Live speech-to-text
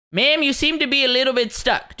Ma'am, you seem to be a little bit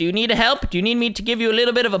stuck. Do you need help? Do you need me to give you a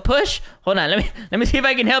little bit of a push? Hold on, let me see if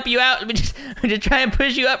I can help you out. Let me just try and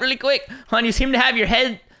push you up really quick. Hold on, you seem to have your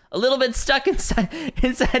head a little bit stuck inside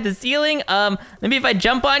the ceiling. Maybe if I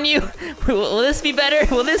jump on you, will this be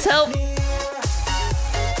better? Will this help?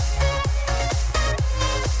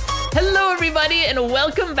 Hello everybody and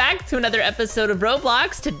welcome back to another episode of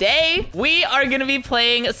Roblox. Today, we are gonna be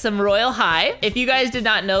playing some Royale High. If you guys did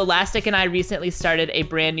not know, Lastic and I recently started a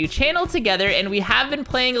brand new channel together and we have been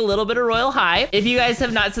playing a little bit of Royale High. If you guys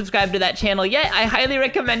have not subscribed to that channel yet, I highly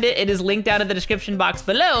recommend it. It is linked down in the description box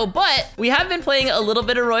below, but we have been playing a little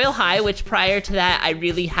bit of Royale High, which prior to that, I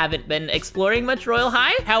really haven't been exploring much Royale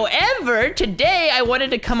High. However, today I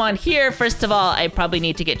wanted to come on here. First of all, I probably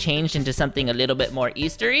need to get changed into something a little bit more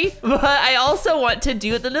Eastery. But I also want to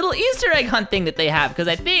do the little Easter egg hunt thing that they have, because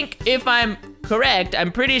I think, if I'm correct,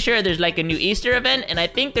 I'm pretty sure there's like a new Easter event, and I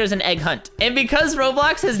think there's an egg hunt. And because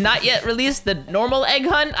Roblox has not yet released the normal egg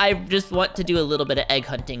hunt, I just want to do a little bit of egg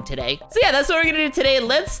hunting today. So yeah, that's what we're gonna do today.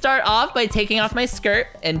 Let's start off by taking off my skirt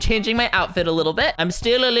and changing my outfit a little bit. I'm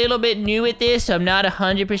still a little bit new at this, so I'm not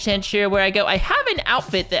 100% sure where I go. I have an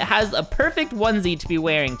outfit that has a perfect onesie to be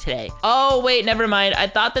wearing today. Oh wait, never mind. I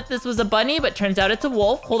thought that this was a bunny, but turns out it's a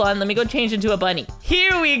wolf. Hold on, let me go change into a bunny.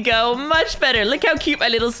 Here we go, much better. Look how cute my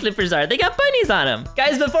little slippers are. They got bunnies on them.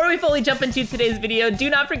 Guys, before we fully jump into today's video,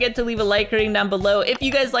 do not forget to leave a like rating down below if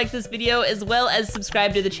you guys like this video, as well as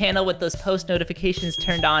subscribe to the channel with those post notifications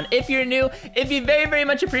turned on if you're new. It'd be very, very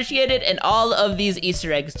much appreciated, and all of these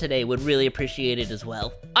Easter eggs today would really appreciate it as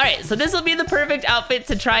well. All right, so this will be the perfect outfit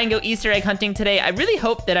to try and go Easter egg hunting today. I really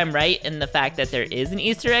hope that I'm right in the fact that there is an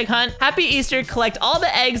Easter egg hunt. Happy Easter, collect all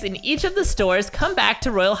the eggs in each of the stores, come back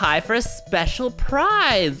to Royale High for a special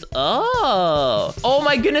prize. Oh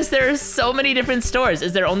my goodness, there are so many different stores.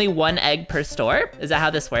 Is there only one egg per store? Is that how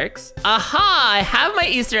this works? Aha, I have my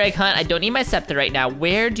Easter egg hunt. I don't need my scepter right now.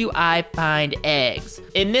 Where do I find eggs?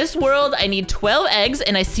 In this world, I need 12 eggs,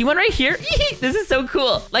 and I see one right here. This is so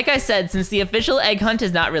cool. Like I said, since the official egg hunt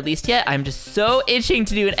is not released yet, I'm just so itching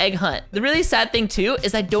to do an egg hunt. The really sad thing too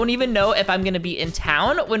is I don't even know if I'm gonna be in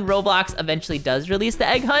town when Roblox eventually does release the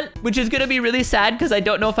egg hunt, which is gonna be really sad because I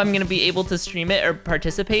don't know if I'm gonna be able to stream it or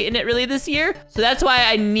participate in it really this year. So that's why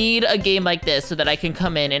I need a game like this so that I can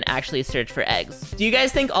come in and actually search for eggs. Do you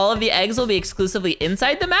guys think all of the eggs will be exclusively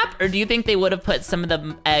inside the map, or do you think they would have put some of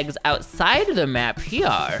the eggs outside the map here?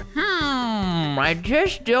 I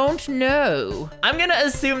just don't know. I'm gonna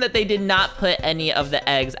assume that they did not put any of the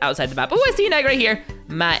eggs outside the map. Oh, I see an egg right here.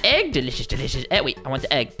 My egg, delicious, delicious. Wait, I want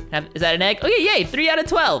the egg. Is that an egg? Okay, yay, 3 out of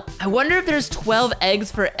 12. I wonder if there's 12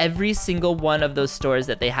 eggs for every single one of those stores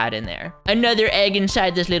that they had in there. Another egg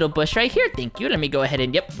inside this little bush right here. Thank you. Let me go ahead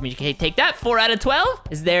and, yep, let me take that. 4 out of 12.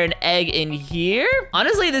 Is there an egg in here?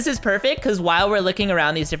 Honestly, this is perfect because while we're looking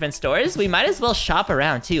around these different stores, we might as well shop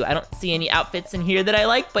around too. I don't see any outfits in here that I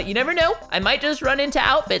like, but you never know. I might just run into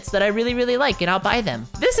outfits that I really, really like and I'll buy them.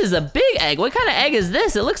 This is a big egg. What kind of egg is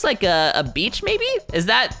this? It looks like a beach maybe? Is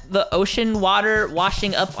that the ocean water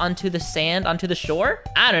washing up onto the sand, onto the shore?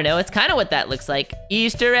 I don't know, it's kind of what that looks like.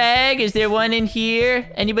 Easter egg, is there one in here?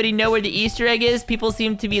 Anybody know where the Easter egg is? People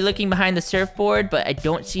seem to be looking behind the surfboard, but I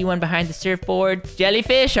don't see one behind the surfboard.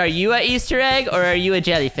 Jellyfish, are you a Easter egg or are you a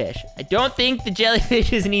jellyfish? I don't think the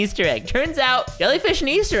jellyfish is an Easter egg. Turns out, jellyfish and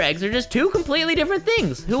Easter eggs are just two completely different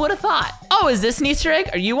things. Who would have thought? Oh, is this an Easter egg?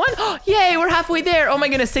 Are you one? Oh, yay, we're halfway there. Oh my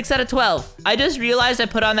goodness, 6 out of 12. I just realized I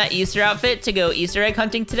put on that Easter outfit to go Easter egg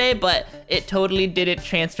hunting today, but it totally didn't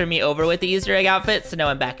transfer me over with the Easter egg outfit, so now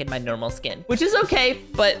I'm back in my normal skin, which is okay,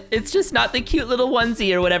 but it's just not the cute little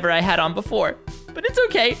onesie or whatever I had on before. But it's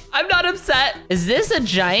okay. I'm not upset. Is this a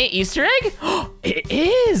giant Easter egg? It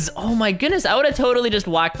is. Oh my goodness. I would have totally just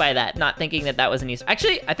walked by that, not thinking that that was an Easter.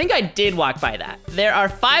 Actually, I think I did walk by that. There are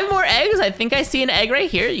 5 more eggs. I think I see an egg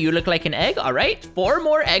right here. You look like an egg. All right. 4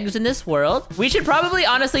 more eggs in this world. We should probably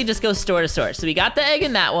honestly just go store to store. So we got the egg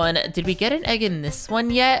in that one. Did we get an egg in this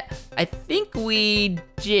one yet? I think we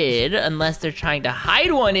did, unless they're trying to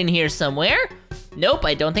hide one in here somewhere. Nope,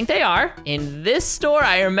 I don't think they are. In this store,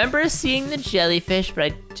 I remember seeing the jellyfish, but I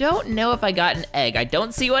don't know if I got an egg. I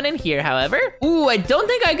don't see one in here, however. Ooh, I don't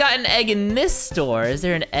think I got an egg in this store. Is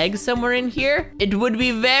there an egg somewhere in here? It would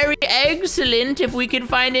be very excellent if we could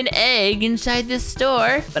find an egg inside this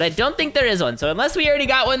store, but I don't think there is one. So unless we already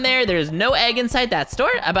got one there, there's no egg inside that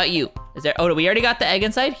store. How about you? Is there, oh, we already got the egg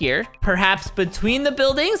inside here. Perhaps between the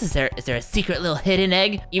buildings, is there a secret little hidden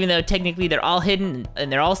egg? Even though technically they're all hidden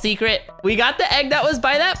and they're all secret. We got the egg that was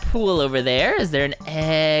by that pool over there. Is there an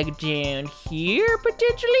egg down here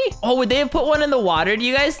potentially? Oh, would they have put one in the water, do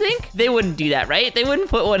you guys think? They wouldn't do that, right? They wouldn't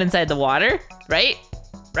put one inside the water, right?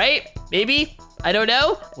 Right? Maybe? I don't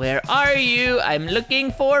know. Where are you? I'm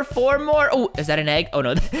looking for 4 more. Oh, is that an egg? Oh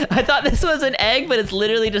no, I thought this was an egg, but it's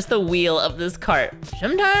literally just the wheel of this cart.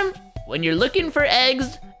 Sometimes when you're looking for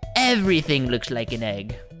eggs, everything looks like an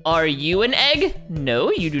egg. Are you an egg?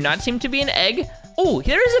 No, you do not seem to be an egg. Oh,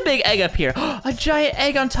 there is a big egg up here. A giant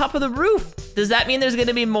egg on top of the roof. Does that mean there's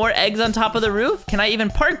gonna be more eggs on top of the roof? Can I even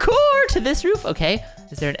parkour to this roof? Okay,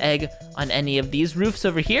 is there an egg on any of these roofs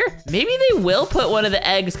over here? Maybe they will put one of the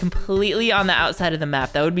eggs completely on the outside of the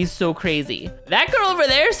map. That would be so crazy. That girl over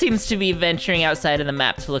there seems to be venturing outside of the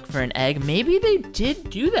map to look for an egg. Maybe they did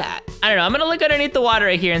do that. I don't know, I'm gonna look underneath the water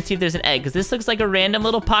right here and see if there's an egg, because this looks like a random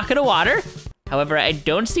little pocket of water. However, I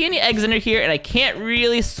don't see any eggs under here, and I can't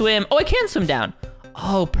really swim. Oh, I can swim down.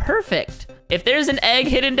 Oh, perfect. If there's an egg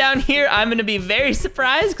hidden down here, I'm gonna be very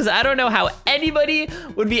surprised because I don't know how anybody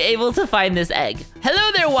would be able to find this egg.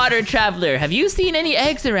 Hello there, water traveler. Have you seen any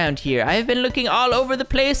eggs around here? I've been looking all over the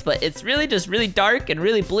place, but it's really just really dark and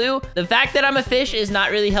really blue. The fact that I'm a fish is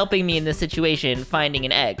not really helping me in this situation, finding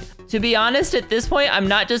an egg. To be honest, at this point, I'm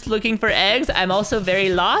not just looking for eggs, I'm also very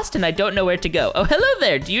lost and I don't know where to go. Oh, hello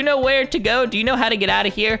there. Do you know where to go? Do you know how to get out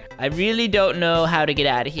of here? I really don't know how to get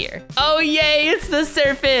out of here. Oh, yay, it's the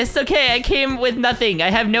surface. Okay, I came with nothing.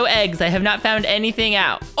 I have no eggs. I have not found anything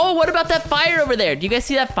out. Oh, what about that fire over there? Do you guys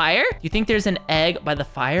see that fire? You think there's an egg by the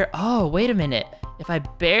fire? Oh, wait a minute. If I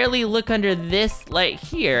barely look under this light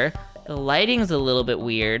here, the lighting's a little bit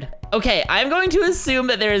weird. Okay, I'm going to assume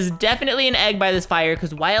that there is definitely an egg by this fire,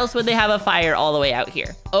 because why else would they have a fire all the way out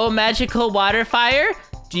here? Oh, magical water fire?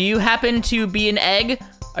 Do you happen to be an egg?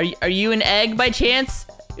 Are you an egg by chance?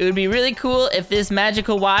 It would be really cool if this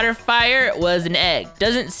magical water fire was an egg.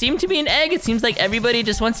 Doesn't seem to be an egg. It seems like everybody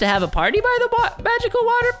just wants to have a party by the magical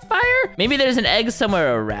water fire. Maybe there's an egg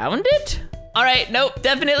somewhere around it? All right, nope,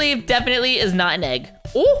 definitely is not an egg.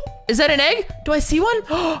 Oh, is that an egg? Do I see one?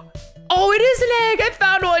 Oh, it is an egg, I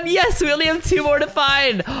found one. Yes, we only have 2 more to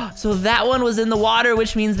find. So that one was in the water,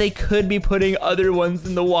 which means they could be putting other ones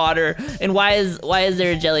in the water. And why is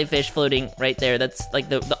there a jellyfish floating right there? That's like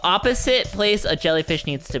the opposite place a jellyfish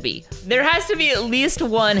needs to be. There has to be at least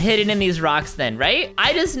one hidden in these rocks then, right?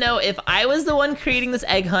 I just know if I was the one creating this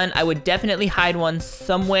egg hunt, I would definitely hide one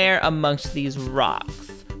somewhere amongst these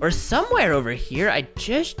rocks. Or somewhere over here, I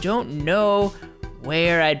just don't know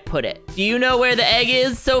where I'd put it. Do you know where the egg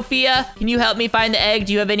is, Sophia? Can you help me find the egg?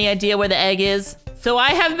 Do you have any idea where the egg is? So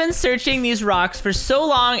I have been searching these rocks for so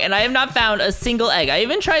long and I have not found a single egg. I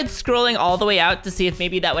even tried scrolling all the way out to see if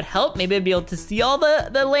maybe that would help. Maybe I'd be able to see all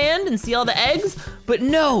the land and see all the eggs, but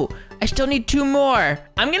no, I still need 2 more.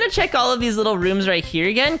 I'm gonna check all of these little rooms right here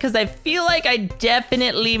again because I feel like I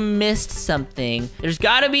definitely missed something. There's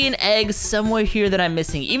gotta be an egg somewhere here that I'm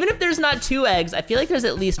missing. Even if there's not 2 eggs, I feel like there's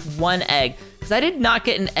at least 1 egg. Because I did not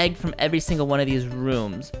get an egg from every single one of these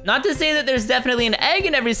rooms. Not to say that there's definitely an egg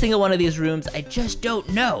in every single one of these rooms, I just don't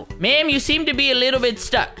know. Ma'am, you seem to be a little bit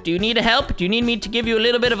stuck. Do you need help? Do you need me to give you a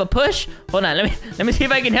little bit of a push? Hold on, let me see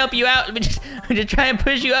if I can help you out. Let me just try and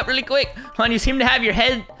push you up really quick. Hold on, you seem to have your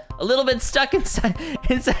head a little bit stuck inside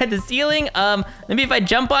the ceiling. Maybe if I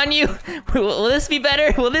jump on you, will this be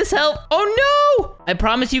better? Will this help? Oh no! I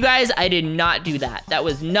promise you guys, I did not do that. That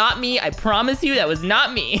was not me. I promise you, that was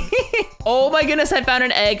not me. Oh my goodness, I found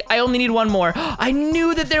an egg. I only need 1 more. I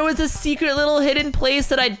knew that there was a secret little hidden place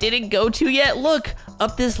that I didn't go to yet. Look,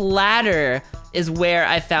 up this ladder is where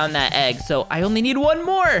I found that egg. So I only need 1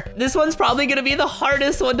 more. This one's probably gonna be the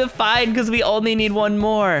hardest one to find because we only need 1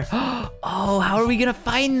 more. Oh, how are we gonna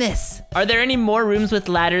find this? Are there any more rooms with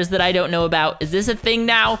ladders that I don't know about? Is this a thing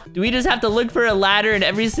now? Do we just have to look for a ladder in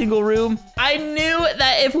every single room? I knew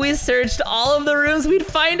that if we searched all of the rooms, we'd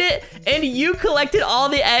find it. And you collected all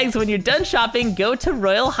the eggs. When you're done shopping, go to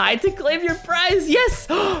Royale High to claim your prize. Yes,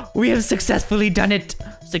 we have successfully done it.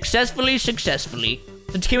 Successfully.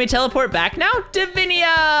 So can we teleport back now?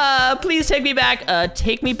 Divinia! Please take me back.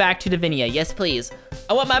 Take me back to Divinia. Yes, please.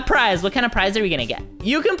 I want my prize. What kind of prize are we gonna get?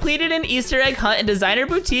 You completed an Easter egg hunt in Designer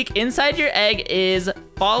Boutique. Inside your egg is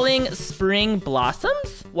falling spring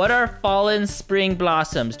blossoms? What are fallen spring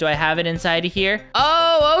blossoms? Do I have it inside of here?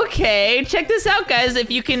 Oh, okay. Check this out, guys.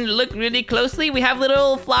 If you can look really closely, we have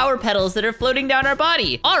little flower petals that are floating down our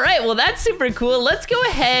body. All right, well, that's super cool. Let's go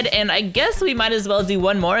ahead and I guess we might as well do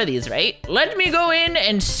 1 more of these, right? Let me go in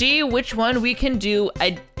and see which one we can do.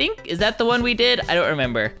 I think, is that the one we did? I don't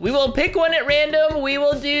remember. We will pick one at random. We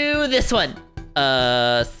will do this one.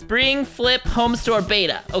 Spring Flip Home Store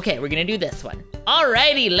Beta. Okay, we're gonna do this one.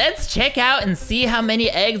 Alrighty, let's check out and see how many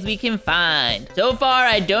eggs we can find. So far,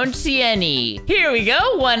 I don't see any. Here we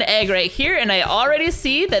go, 1 egg right here, and I already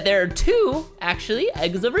see that there are 2, actually,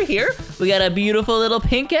 eggs over here. We got a beautiful little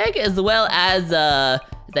pink egg, as well as, is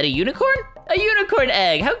that a unicorn? A unicorn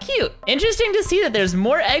egg, how cute. Interesting to see that there's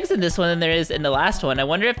more eggs in this one than there is in the last one. I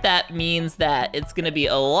wonder if that means that it's gonna be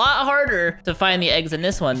a lot harder to find the eggs in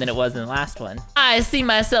this one than it was in the last one. I see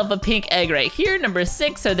myself a pink egg right here, number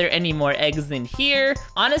 6. Are there any more eggs in here?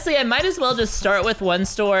 Honestly, I might as well just start with one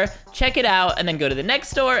store, check it out, and then go to the next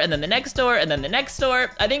store, and then the next store, and then the next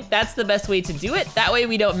store. I think that's the best way to do it. That way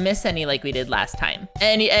we don't miss any like we did last time.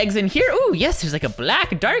 Any eggs in here? Ooh, yes, there's like a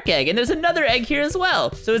black dark egg, and there's another egg here as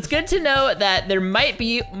well. So it's good to know that there might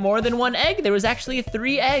be more than one egg. There was actually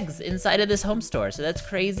 3 eggs inside of this home store, so that's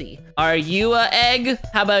crazy. Are you a egg?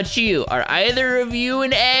 How about you? Are either of you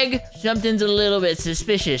an egg? Something's a little bit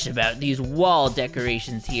suspicious about these wall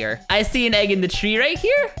decorations here. I see an egg in the tree right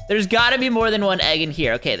here. There's gotta be more than one egg in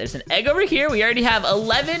here. Okay, there's an egg over here. We already have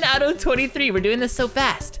 11 out of 23. We're doing this so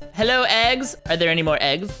fast. Hello, eggs. Are there any more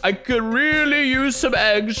eggs? I could really use some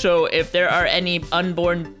eggs, so if there are any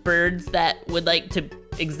unborn birds that would like to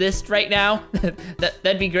exist right now,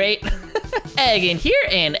 that'd be great. Egg in here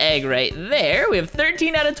and egg right there. We have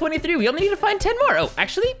 13 out of 23. We only need to find 10 more. Oh,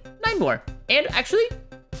 actually, 9 more. And actually,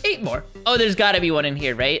 8 more. Oh, there's gotta be one in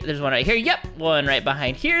here, right? There's one right here. Yep, one right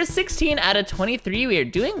behind here. 16 out of 23. We are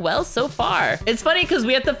doing well so far. It's funny because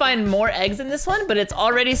we have to find more eggs in this one, but it's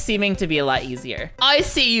already seeming to be a lot easier. I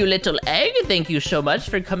see you, little egg. Thank you so much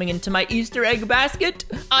for coming into my Easter egg basket.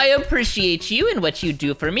 I appreciate you and what you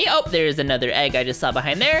do for me. Oh, there's another egg I just saw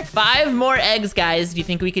behind there. 5 more eggs, guys. Do you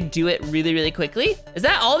think we could do it really, really quickly? Is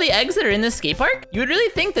that all the eggs that are in this skate park? You would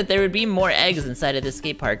really think that there would be more eggs inside of this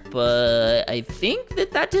skate park, but I think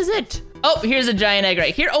that is it. Oh, here's a giant egg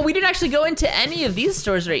right here. Oh, we didn't actually go into any of these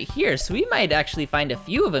stores right here, so we might actually find a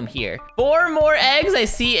few of them here. 4 more eggs. I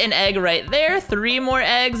see an egg right there. 3 more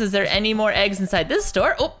eggs. Is there any more eggs inside this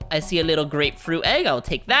store? Oh, I see a little grapefruit egg. I'll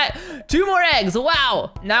take that. 2 more eggs.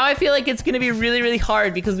 Wow. Now I feel like it's gonna be really, really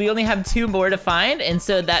hard because we only have 2 more to find, and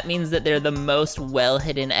so that means that they're the most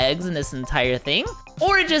well-hidden eggs in this entire thing.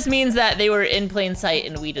 Or it just means that they were in plain sight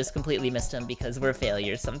and we just completely missed them because we're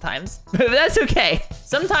failures sometimes. But that's okay.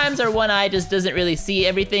 Sometimes our one eye just doesn't really see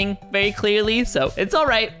everything very clearly, so it's all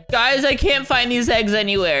right. Guys, I can't find these eggs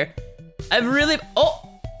anywhere.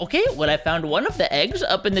 Oh, okay, well, I found one of the eggs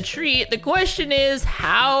up in the tree. The question is,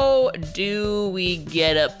 how do we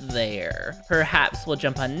get up there? Perhaps we'll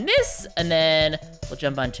jump on this and then we'll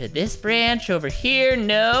jump onto this branch over here.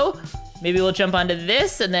 No. Maybe we'll jump onto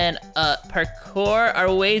this and then parkour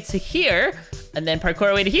our way to here, and then parkour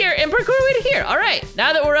our way to here, and parkour our way to here. All right,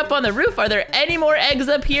 now that we're up on the roof, are there any more eggs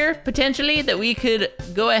up here, potentially, that we could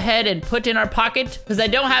go ahead and put in our pocket? Because I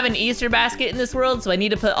don't have an Easter basket in this world, so I need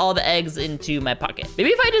to put all the eggs into my pocket.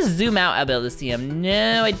 Maybe if I just zoom out, I'll be able to see them.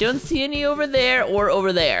 No, I don't see any over there or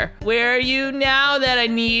over there. Where are you now that I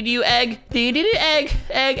need you, egg? Egg, egg,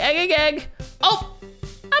 egg, egg, egg. Oh,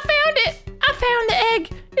 I found it. I found the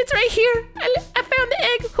egg. It's right here. I found the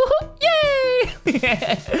egg.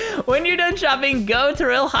 Yay! When you're done shopping, go to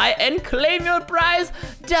Royale High and claim your prize,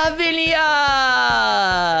 Davinia!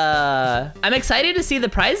 I'm excited to see the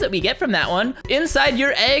prize that we get from that one. Inside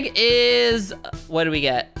your egg is, what do we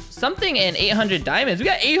get? Something in 800 diamonds. We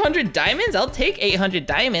got 800 diamonds? I'll take 800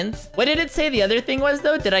 diamonds. What did it say the other thing was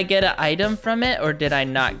though? Did I get an item from it or did I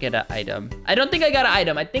not get an item? I don't think I got an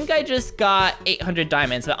item. I think I just got 800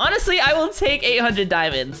 diamonds, but honestly, I will take 800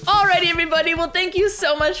 diamonds. Alrighty, everybody. Well, thank you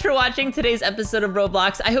so much for watching today's episode of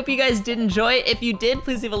Roblox. I hope you guys did enjoy it. If you did,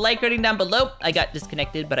 please leave a like rating down below. I got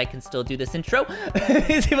disconnected, but I can still do this intro.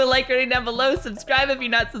 Please leave a like rating down below. Subscribe if you're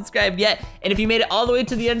not subscribed yet. And if you made it all the way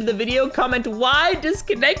to the end of the video, comment why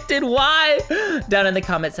disconnected, why, down in the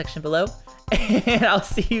comment section below. And I'll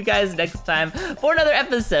see you guys next time for another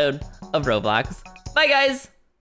episode of Roblox. Bye, guys.